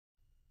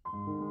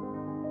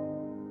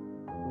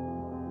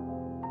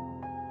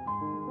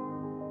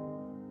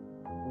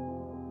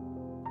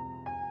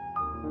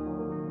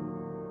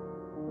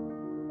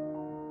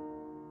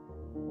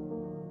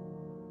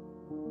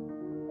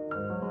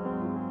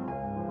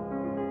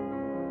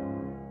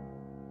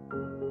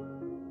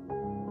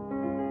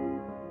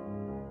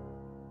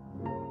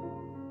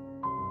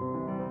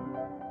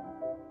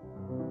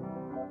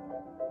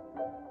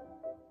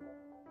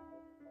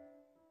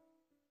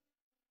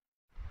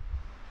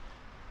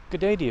Good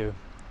day to you.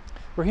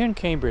 We're here in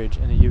Cambridge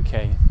in the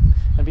UK,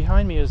 and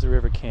behind me is the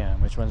River Cam,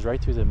 which runs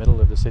right through the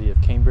middle of the city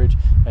of Cambridge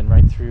and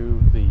right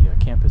through the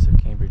campus of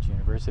Cambridge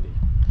University.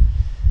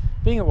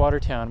 Being a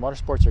water town, water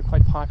sports are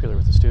quite popular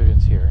with the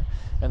students here,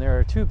 and there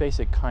are two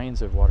basic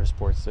kinds of water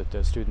sports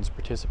that students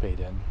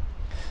participate in.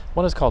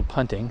 One is called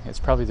punting. It's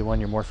probably the one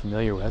you're more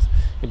familiar with.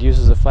 It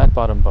uses a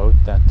flat-bottom boat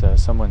that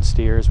someone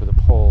steers with a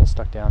pole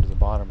stuck down to the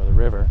bottom of the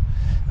river.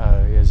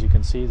 As you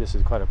can see, this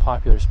is quite a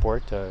popular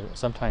sport.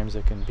 Sometimes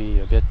it can be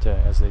a bit,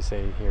 as they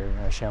say here,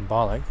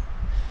 shambolic.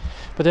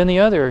 But then the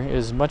other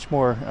is much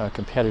more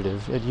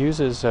competitive. It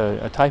uses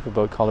a type of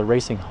boat called a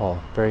racing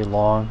hull, very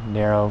long,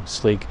 narrow,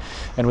 sleek,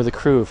 and with a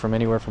crew from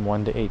anywhere from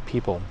 1 to 8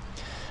 people.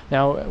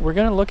 Now, we're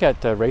going to look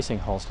at racing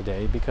hulls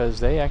today because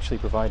they actually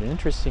provide an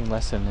interesting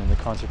lesson in the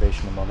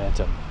conservation of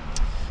momentum.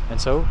 And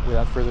so,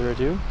 without further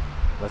ado,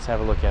 let's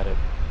have a look at it.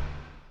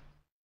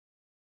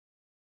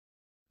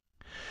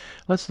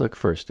 Let's look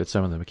first at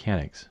some of the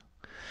mechanics.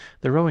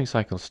 The rowing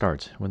cycle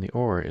starts when the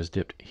oar is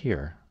dipped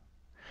here.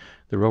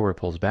 The rower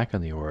pulls back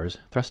on the oars,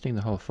 thrusting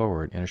the hull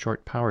forward in a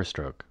short power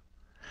stroke.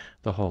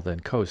 The hull then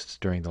coasts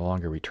during the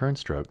longer return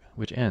stroke,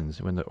 which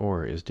ends when the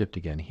oar is dipped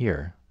again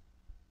here.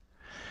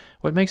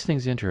 What makes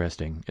things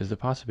interesting is the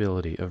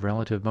possibility of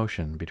relative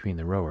motion between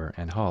the rower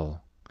and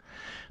hull.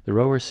 The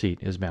rower's seat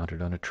is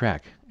mounted on a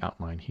track,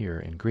 outlined here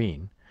in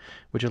green,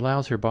 which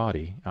allows her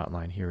body,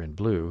 outlined here in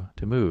blue,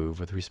 to move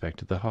with respect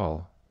to the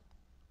hull.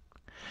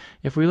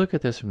 If we look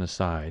at this from the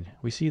side,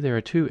 we see there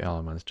are two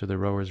elements to the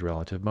rower's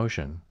relative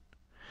motion.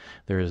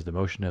 There is the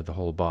motion of the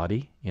whole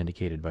body,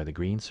 indicated by the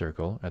green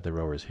circle at the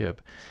rower's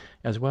hip,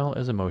 as well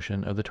as a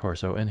motion of the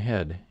torso and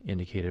head,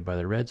 indicated by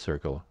the red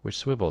circle, which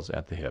swivels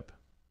at the hip.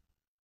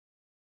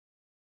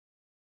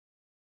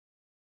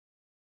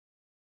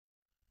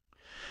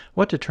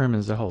 What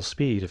determines the hull's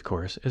speed, of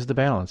course, is the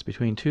balance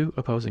between two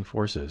opposing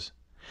forces: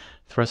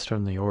 thrust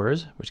from the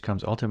oars, which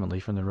comes ultimately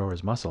from the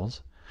rower's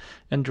muscles,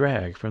 and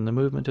drag from the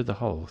movement of the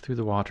hull through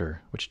the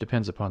water, which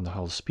depends upon the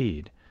hull's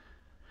speed.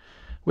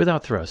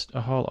 Without thrust,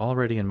 a hull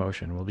already in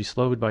motion will be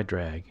slowed by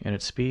drag, and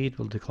its speed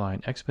will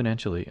decline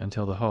exponentially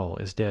until the hull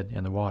is dead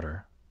in the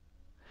water.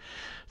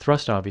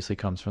 Thrust obviously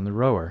comes from the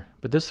rower,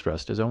 but this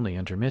thrust is only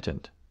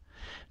intermittent.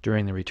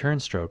 During the return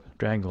stroke,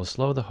 drag will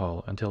slow the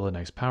hull until the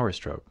next power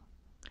stroke.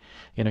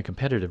 In a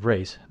competitive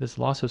race, this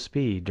loss of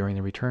speed during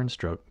the return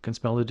stroke can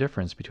spell the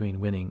difference between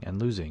winning and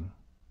losing.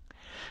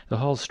 The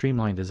hull's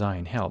streamlined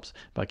design helps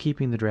by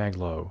keeping the drag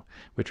low,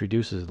 which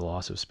reduces the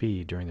loss of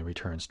speed during the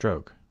return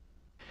stroke.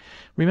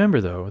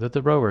 Remember, though, that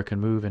the rower can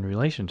move in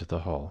relation to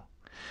the hull.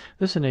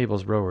 This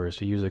enables rowers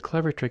to use a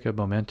clever trick of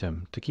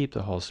momentum to keep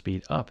the hull's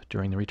speed up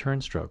during the return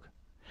stroke.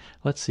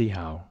 Let's see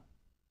how.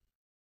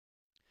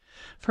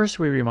 First,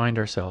 we remind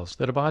ourselves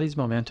that a body's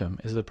momentum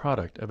is the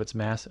product of its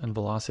mass and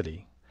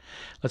velocity.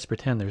 Let's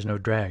pretend there's no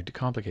drag to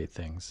complicate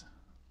things.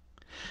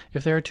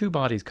 If there are two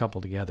bodies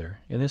coupled together,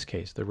 in this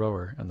case the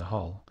rower and the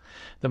hull,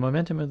 the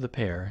momentum of the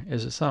pair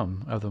is the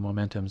sum of the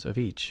momentums of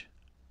each.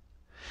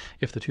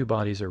 If the two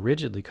bodies are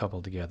rigidly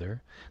coupled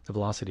together, the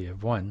velocity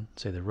of one,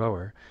 say the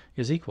rower,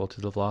 is equal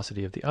to the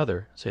velocity of the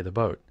other, say the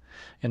boat,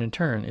 and in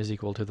turn is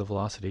equal to the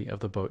velocity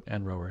of the boat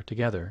and rower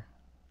together.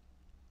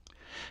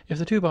 If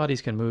the two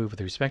bodies can move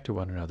with respect to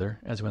one another,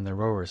 as when the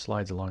rower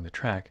slides along the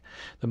track,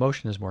 the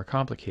motion is more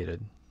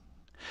complicated.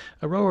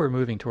 A rower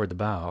moving toward the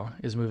bow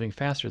is moving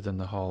faster than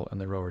the hull and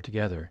the rower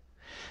together.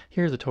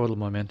 Here the total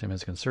momentum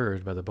is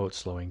conserved by the boat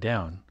slowing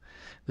down.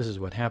 This is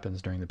what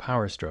happens during the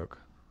power stroke.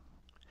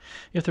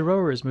 If the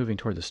rower is moving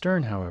toward the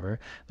stern, however,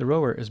 the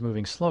rower is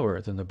moving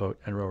slower than the boat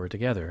and rower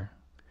together.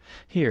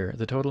 Here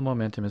the total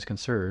momentum is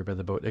conserved by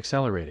the boat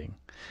accelerating.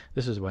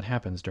 This is what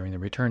happens during the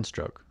return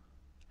stroke.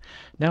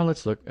 Now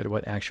let's look at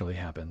what actually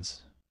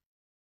happens.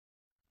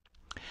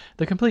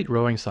 The complete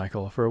rowing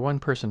cycle for a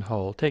one-person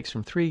hull takes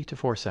from 3 to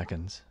 4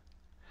 seconds.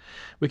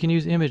 We can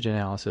use image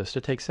analysis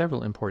to take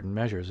several important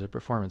measures of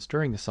performance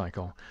during the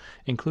cycle,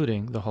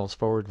 including the hull's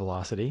forward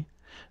velocity,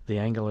 the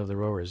angle of the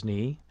rower's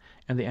knee,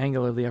 and the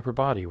angle of the upper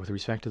body with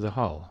respect to the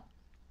hull.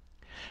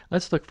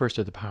 Let's look first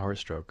at the power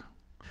stroke.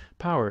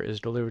 Power is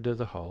delivered to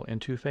the hull in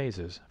two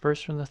phases,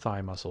 first from the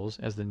thigh muscles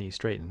as the knee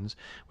straightens,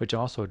 which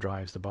also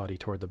drives the body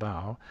toward the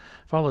bow,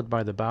 followed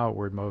by the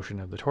bowward motion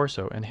of the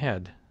torso and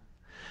head.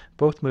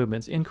 Both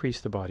movements increase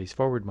the body's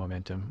forward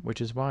momentum,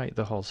 which is why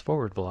the hull's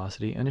forward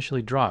velocity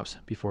initially drops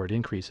before it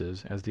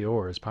increases as the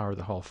oars power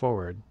the hull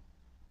forward.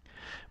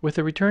 With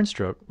the return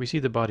stroke, we see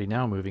the body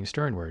now moving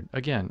sternward,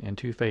 again in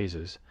two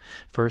phases,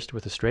 first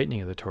with the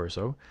straightening of the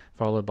torso,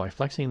 followed by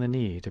flexing the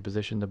knee to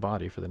position the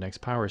body for the next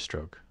power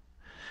stroke.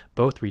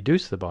 Both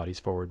reduce the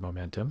body's forward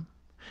momentum.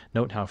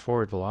 Note how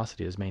forward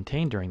velocity is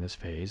maintained during this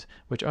phase,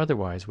 which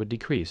otherwise would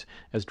decrease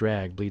as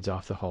drag bleeds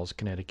off the hull's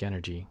kinetic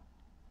energy.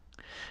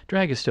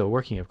 Drag is still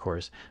working, of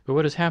course, but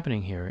what is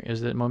happening here is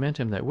that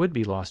momentum that would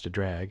be lost to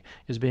drag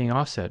is being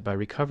offset by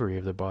recovery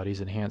of the body's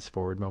enhanced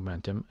forward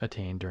momentum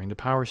attained during the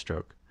power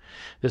stroke.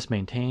 This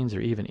maintains or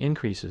even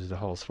increases the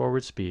hull's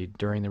forward speed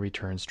during the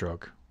return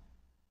stroke.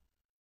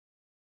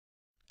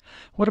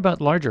 What about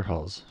larger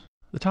hulls?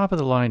 The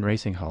top-of-the-line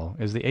racing hull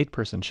is the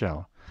 8-person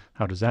shell.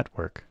 How does that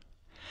work?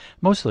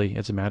 Mostly,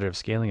 it's a matter of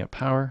scaling up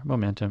power,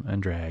 momentum,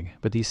 and drag,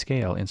 but these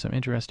scale in some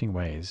interesting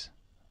ways.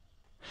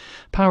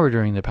 Power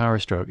during the power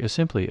stroke is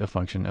simply a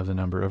function of the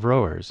number of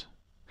rowers.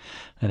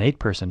 An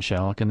 8-person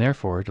shell can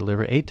therefore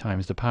deliver 8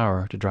 times the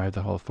power to drive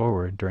the hull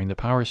forward during the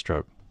power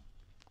stroke.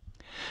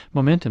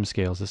 Momentum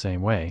scales the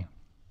same way.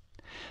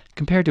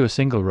 Compared to a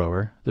single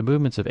rower, the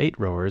movements of 8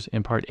 rowers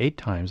impart 8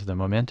 times the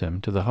momentum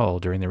to the hull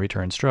during the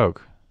return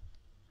stroke.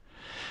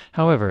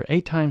 However,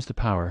 8 times the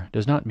power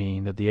does not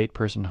mean that the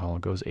 8-person hull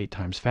goes 8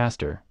 times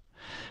faster.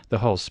 The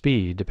hull's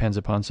speed depends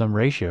upon some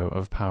ratio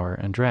of power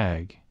and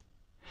drag.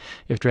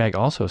 If drag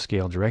also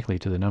scaled directly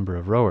to the number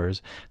of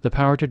rowers, the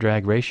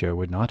power-to-drag ratio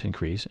would not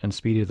increase, and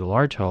speed of the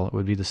large hull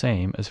would be the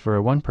same as for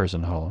a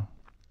 1-person hull.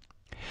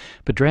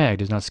 But drag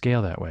does not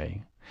scale that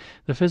way.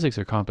 The physics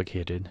are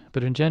complicated,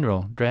 but in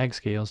general, drag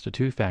scales to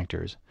 2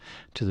 factors,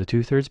 to the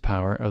 2/3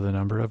 power of the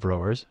number of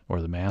rowers,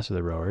 or the mass of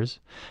the rowers,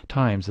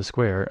 times the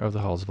square of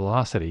the hull's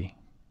velocity.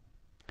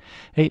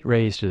 8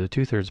 raised to the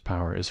 2/3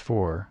 power is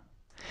 4.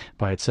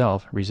 By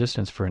itself,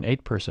 resistance for an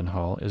 8-person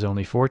hull is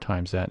only 4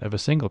 times that of a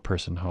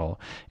single-person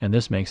hull, and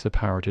this makes the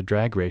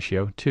power-to-drag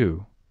ratio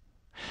 2.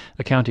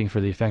 Accounting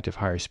for the effect of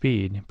higher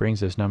speed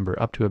brings this number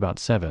up to about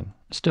 7,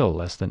 still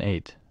less than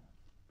 8.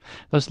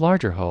 Thus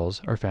larger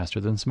hulls are faster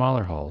than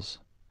smaller hulls.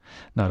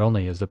 Not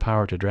only is the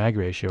power-to-drag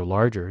ratio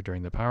larger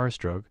during the power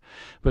stroke,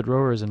 but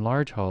rowers in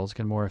large hulls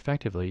can more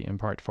effectively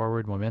impart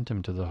forward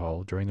momentum to the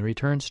hull during the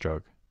return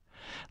stroke.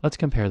 Let's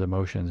compare the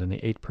motions in the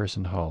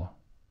 8-person hull,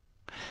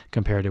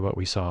 compared to what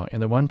we saw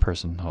in the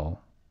 1-person hull.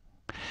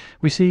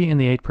 We see in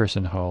the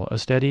 8-person hull a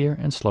steadier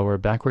and slower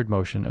backward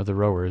motion of the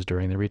rowers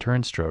during the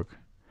return stroke.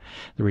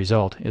 The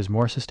result is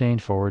more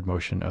sustained forward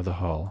motion of the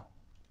hull.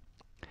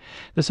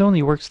 This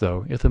only works,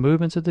 though, if the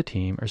movements of the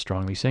team are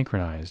strongly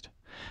synchronized.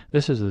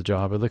 This is the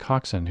job of the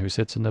coxswain who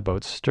sits in the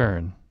boat's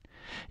stern.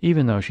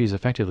 Even though she's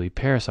effectively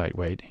parasite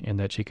weight in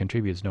that she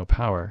contributes no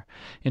power,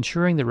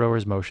 ensuring the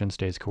rower's motion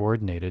stays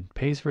coordinated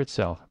pays for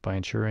itself by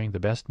ensuring the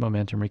best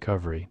momentum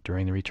recovery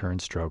during the return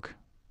stroke.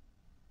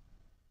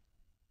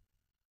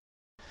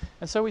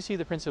 And so we see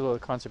the principle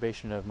of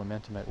conservation of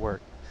momentum at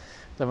work.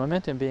 The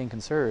momentum being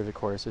conserved, of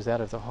course, is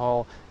that of the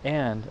hull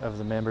and of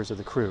the members of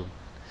the crew.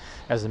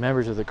 As the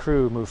members of the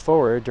crew move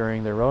forward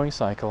during their rowing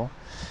cycle,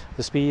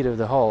 the speed of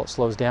the hull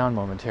slows down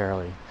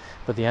momentarily,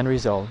 but the end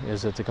result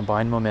is that the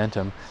combined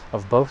momentum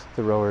of both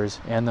the rowers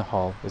and the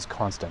hull is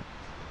constant.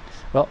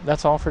 Well,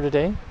 that's all for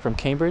today. From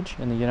Cambridge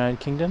in the United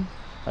Kingdom,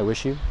 I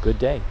wish you good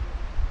day.